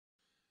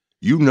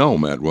You know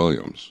Matt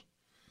Williams.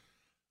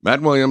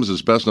 Matt Williams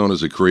is best known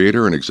as a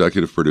creator and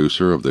executive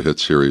producer of the hit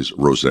series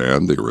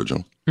Roseanne, the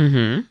original.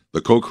 Mm-hmm.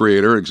 The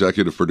co-creator,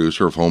 executive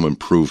producer of Home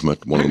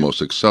Improvement, one of the most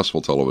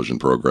successful television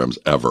programs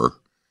ever.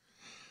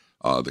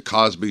 The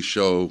Cosby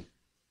Show,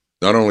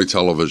 not only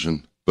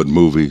television, but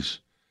movies.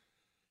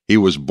 He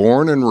was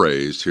born and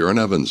raised here in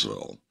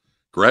Evansville,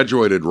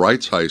 graduated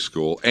Wrights High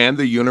School and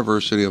the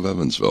University of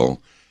Evansville,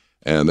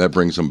 and that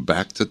brings him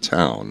back to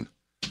town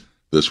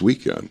this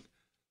weekend.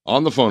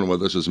 On the phone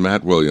with us is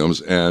Matt Williams,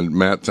 and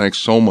Matt, thanks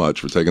so much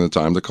for taking the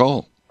time to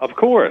call. Of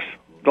course.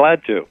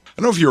 Glad to. I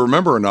don't know if you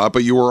remember or not,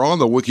 but you were on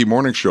the Wiki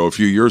Morning Show a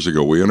few years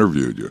ago. We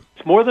interviewed you.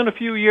 It's more than a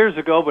few years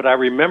ago, but I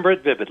remember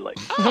it vividly.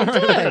 Oh,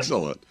 good.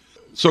 Excellent.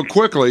 So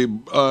quickly,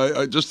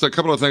 just a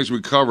couple of things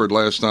we covered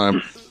last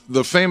time.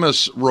 The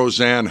famous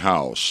Roseanne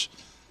house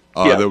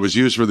that was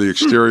used for the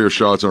exterior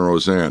shots on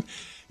Roseanne.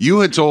 You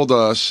had told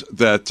us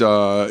that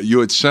you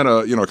had sent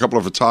a couple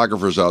of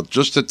photographers out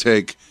just to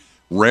take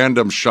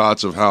random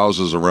shots of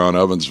houses around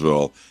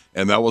Evansville,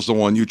 and that was the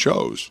one you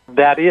chose.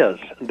 That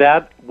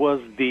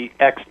was the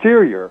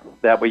exterior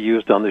that we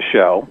used on the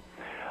show.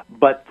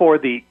 But for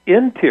the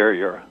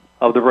interior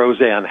of the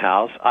Roseanne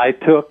house, I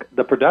took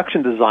the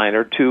production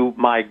designer to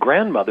my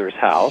grandmother's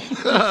house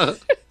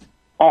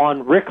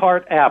on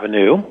Rickhart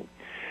Avenue,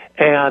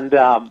 and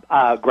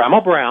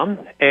Grandma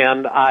Brown,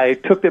 and I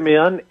took them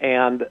in,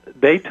 and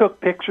they took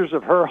pictures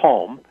of her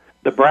home,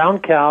 the brown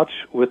couch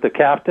with the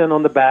caftan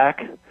on the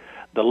back,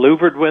 the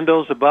louvered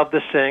windows above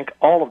the sink,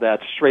 all of that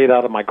straight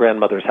out of my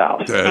grandmother's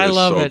house. That is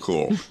love so it.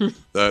 cool.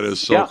 That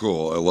is so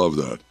cool. I love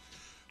that.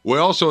 We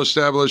also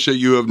established that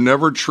you have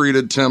never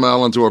treated Tim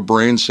Allen to a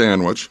brain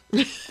sandwich.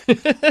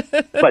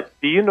 But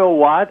do you know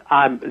what?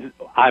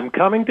 I'm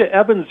coming to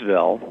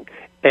Evansville,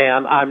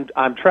 and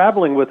I'm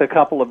traveling with a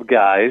couple of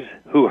guys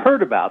who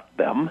heard about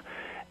them.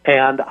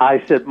 And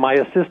I said, my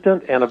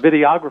assistant and a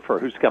videographer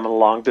who's coming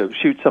along to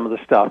shoot some of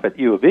the stuff at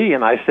U of E,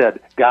 and I said,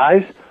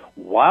 guys,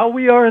 while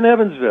we are in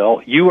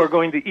Evansville, you are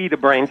going to eat a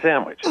brain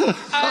sandwich.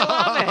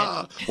 I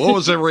love it. What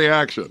was their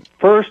reaction?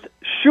 First,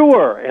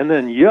 sure, and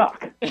then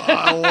yuck.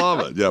 I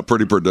love it. Yeah,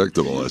 pretty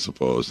predictable, I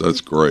suppose.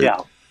 That's great. Yeah.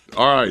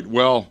 All right.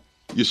 Well,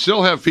 you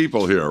still have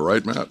people here,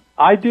 right, Matt?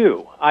 I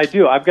do.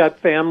 I've got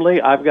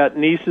family. I've got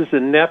nieces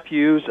and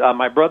nephews.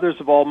 My brothers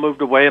have all moved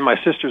away, and my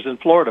sister's in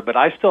Florida, but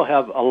I still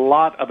have a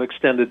lot of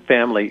extended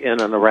family in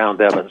and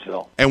around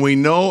Evansville. And we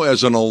know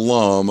as an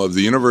alum of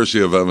the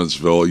University of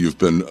Evansville, you've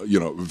been,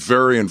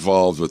 very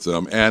involved with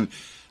them. And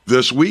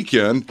this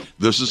weekend,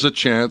 this is a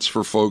chance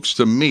for folks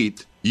to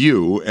meet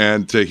you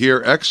and to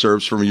hear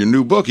excerpts from your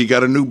new book. You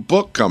got a new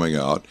book coming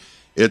out.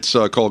 It's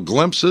called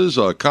Glimpses,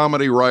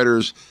 Comedy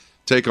Writers'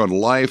 Take on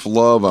Life,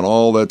 Love, and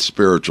all that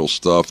spiritual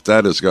stuff.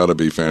 That has got to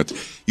be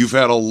fantastic. You've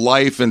had a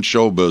life in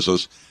show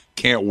business.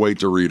 Can't wait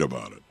to read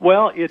about it.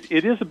 Well, it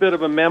is a bit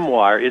of a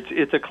memoir.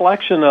 It's a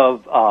collection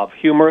of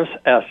humorous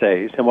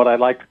essays and what I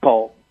like to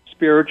call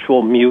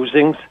spiritual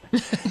musings.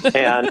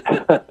 And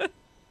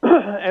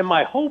and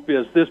my hope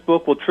is this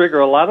book will trigger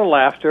a lot of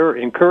laughter,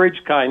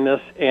 encourage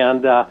kindness,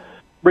 and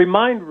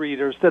remind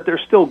readers that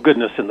there's still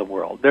goodness in the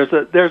world.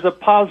 There's a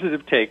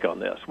positive take on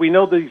this. We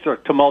know these are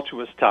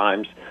tumultuous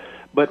times,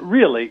 but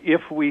really,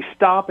 if we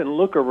stop and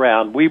look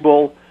around, we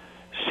will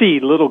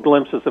see little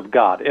glimpses of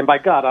God. And by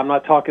God, I'm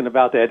not talking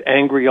about that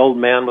angry old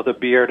man with a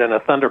beard and a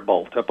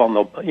thunderbolt up on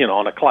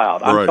on a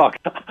cloud.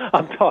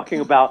 I'm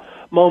talking about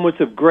moments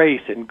of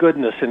grace and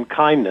goodness and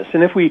kindness.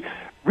 And if we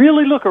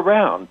really look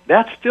around,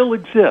 that still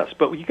exists,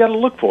 but you got to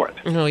look for it.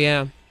 Oh,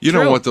 yeah. You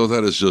True. know what, though?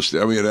 That is just,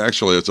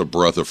 actually, it's a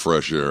breath of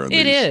fresh air.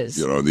 It is.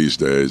 These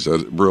days.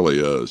 It really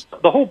is.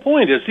 The whole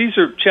point is these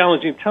are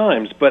challenging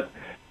times, but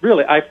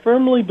really, I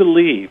firmly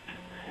believe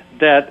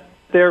that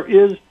there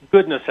is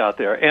goodness out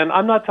there. And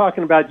I'm not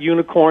talking about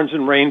unicorns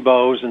and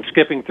rainbows and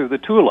skipping through the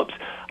tulips.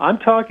 I'm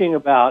talking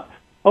about,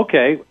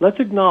 okay, let's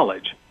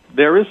acknowledge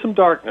there is some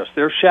darkness,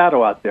 there's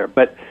shadow out there,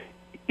 but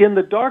in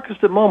the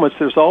darkest of moments,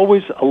 there's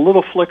always a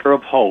little flicker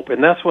of hope,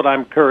 and that's what I'm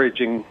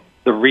encouraging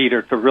the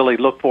reader to really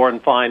look for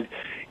and find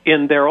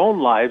in their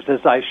own lives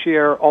as I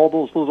share all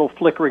those little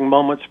flickering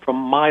moments from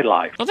my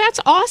life. Well,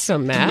 that's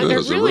awesome, Matt.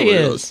 It really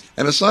is.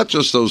 And it's not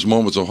just those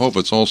moments of hope.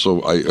 It's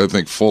also, I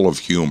think, full of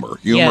humor.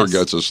 Humor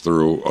gets us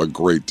through a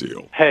great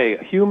deal. Hey,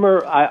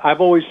 humor, I've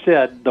always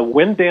said the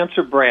Wind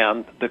Dancer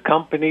brand, the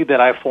company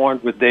that I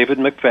formed with David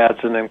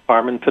McFadden and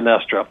Carmen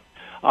Finestra,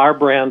 our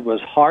brand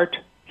was heart,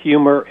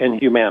 humor, and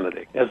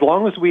humanity. As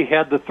long as we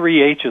had the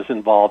 3 H's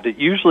involved, it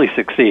usually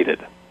succeeded.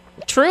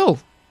 True.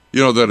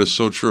 That is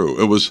so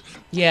true. It was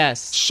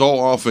so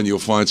often you'll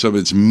find something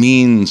that's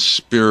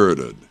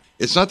mean-spirited.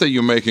 It's not that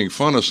you're making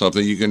fun of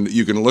something. You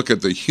can look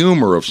at the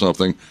humor of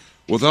something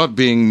without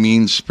being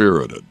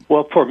mean-spirited.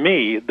 Well, for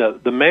me,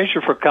 the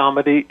measure for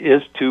comedy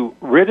is to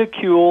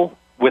ridicule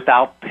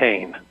without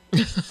pain.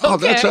 Oh,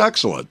 that's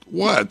excellent.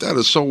 What? That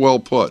is so well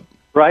put.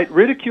 Right?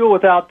 Ridicule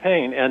without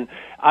pain. And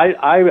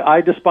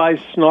I despise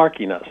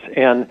snarkiness.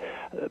 And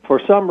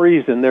for some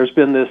reason, there's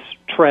been this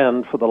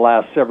trend for the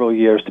last several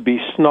years to be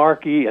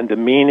snarky and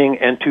demeaning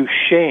and to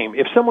shame.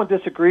 If someone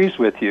disagrees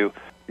with you,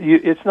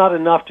 it's not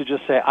enough to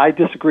just say, I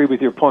disagree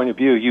with your point of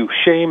view. You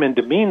shame and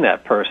demean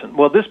that person.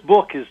 Well, this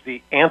book is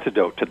the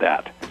antidote to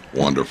that.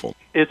 Wonderful.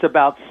 It's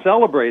about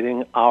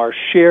celebrating our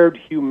shared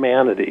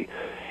humanity,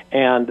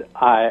 and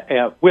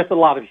with a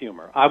lot of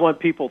humor. I want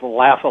people to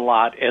laugh a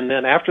lot, and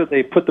then after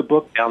they put the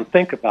book down,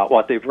 think about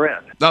what they've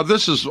read. Now,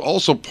 this is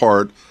also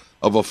part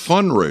of a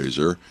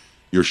fundraiser.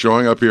 You're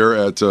showing up here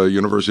at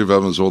University of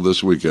Evansville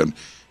this weekend,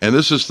 and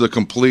this is to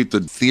complete the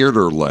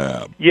Theater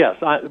Lab. Yes,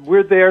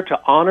 we're there to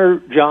honor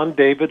John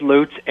David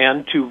Lutz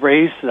and to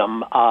raise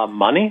some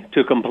money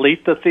to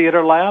complete the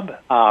Theater Lab.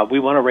 We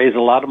want to raise a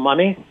lot of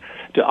money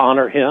to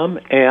honor him,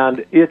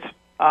 and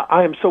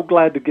I am so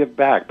glad to give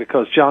back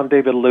because John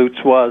David Lutz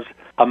was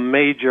a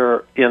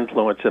major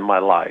influence in my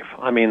life.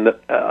 I mean,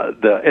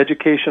 the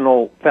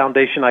educational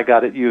foundation I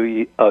got at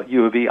U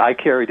of E, I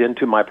carried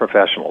into my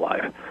professional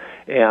life.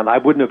 And I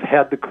wouldn't have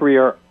had the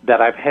career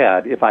that I've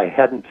had if I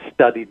hadn't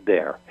studied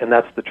there. And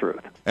that's the truth.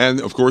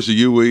 And, of course, the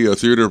UE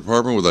theater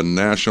department with a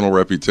national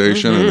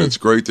reputation, and it's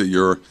great that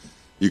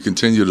you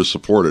continue to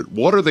support it.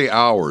 What are the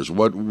hours?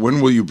 When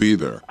will you be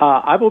there?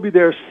 I will be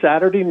there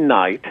Saturday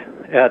night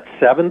at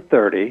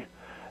 7:30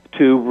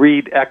 to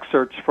read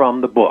excerpts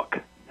from the book.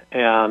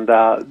 And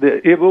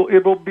it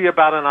will be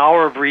about an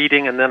hour of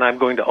reading, and then I'm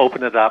going to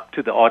open it up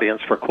to the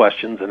audience for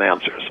questions and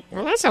answers.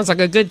 Well, that sounds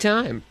like a good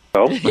time.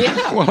 So,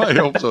 Well, I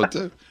hope so,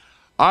 too.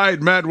 All right,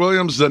 Matt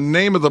Williams, the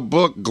name of the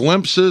book,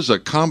 Glimpses, a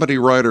comedy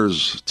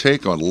writer's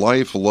take on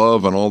life,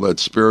 love, and all that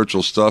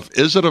spiritual stuff.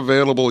 Is it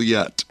available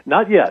yet?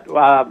 Not yet.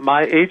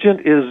 My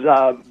agent is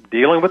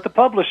dealing with the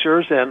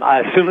publishers, and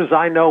as soon as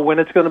I know when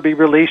it's going to be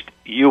released,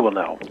 you will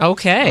know.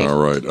 Okay.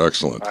 All right,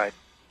 excellent. All right.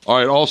 All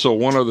right, also,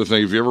 one other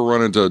thing. If you ever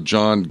run into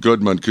John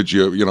Goodman, could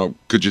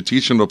you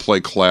teach him to play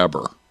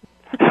clabber?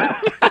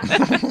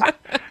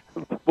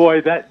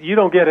 Boy, that you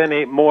don't get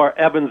any more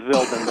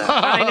Evansville than that.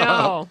 I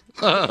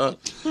know.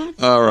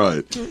 All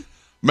right.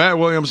 Matt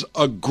Williams,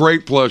 a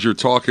great pleasure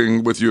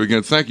talking with you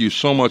again. Thank you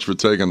so much for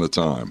taking the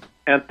time.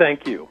 And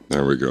thank you.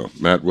 There we go.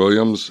 Matt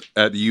Williams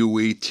at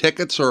UE.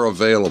 Tickets are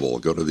available.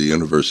 Go to the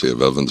University of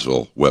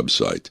Evansville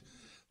website.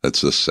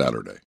 That's this Saturday.